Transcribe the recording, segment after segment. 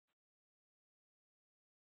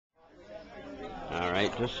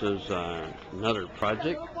Alright, this is another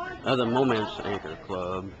project of the Moments Anchor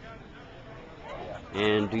Club,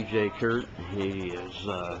 and DJ Kurt, he has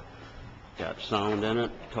got sound in it,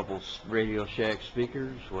 a couple Radio Shack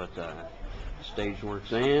speakers with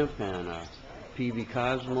Stageworks amp and a PV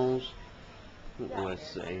Cosmos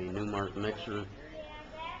with a Newmark mixer,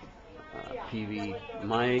 PV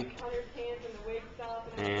mic,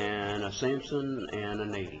 and a Samson and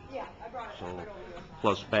an 80. So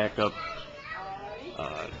plus backup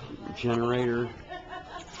generator,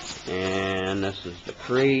 and this is the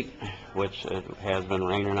crate, which it has been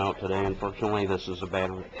raining out today. Unfortunately, this is a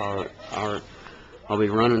battery powered. I'll be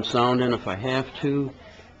running sound in if I have to.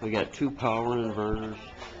 We got 2 power inverters,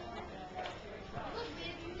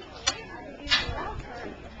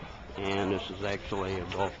 and this is actually a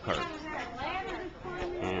golf cart,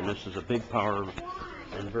 and this is a big power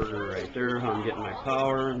inverter right there. I'm getting my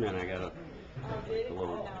power, and then I got a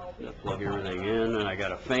little plug everything in, and I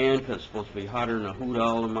got a fan because it's supposed to be hotter than a hoot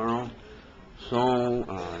owl tomorrow. So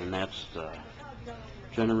and that's the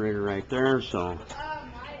generator right there. So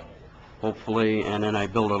hopefully, and then I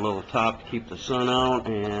build a little top to keep the sun out,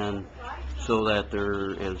 and so that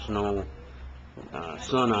there is no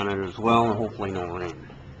sun on it as well, and hopefully no rain.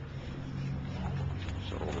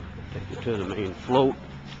 So take it to the main float.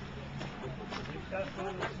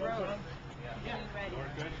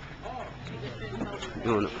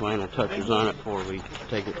 Doing the final touches on it before we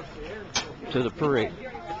take it to the parade.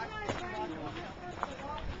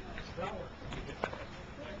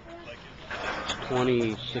 It's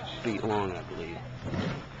 26 feet long, I believe.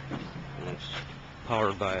 And it's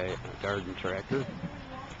powered by a garden tractor.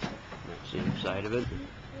 That's the inside of it.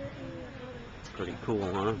 Pretty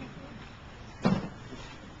cool, huh?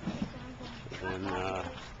 And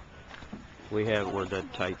we have where the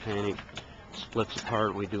Titanic splits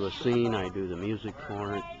apart. We do a scene. I do the music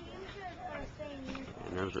for it.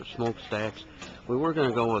 And there's our smokestacks. We were going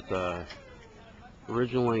to go with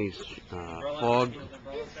originally fog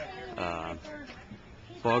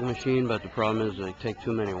machine, but the problem is they take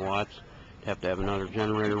too many watts. Have to have another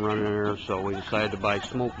generator running there, so we decided to buy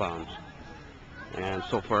smoke bombs. And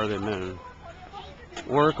so far they've been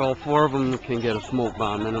work. All 4 of them can get a smoke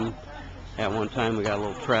bomb in them. At one time we got a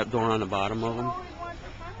little trap door on the bottom of them.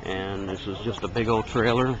 And this is just a big old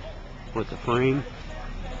trailer with the frame,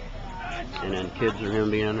 and then kids are going to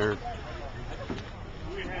be in there,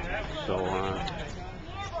 so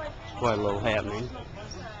it's quite a little happening.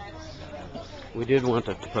 We did want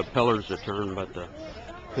the propellers to turn, but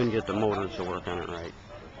couldn't get the motors to work on it right.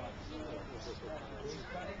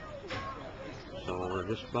 So we're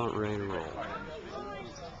just about ready to roll.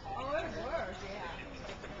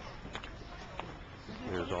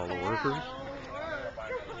 There's all the workers.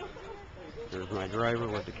 There's my driver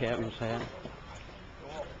with the captain's hat.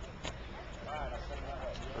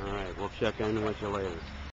 Alright, we'll check in with you later.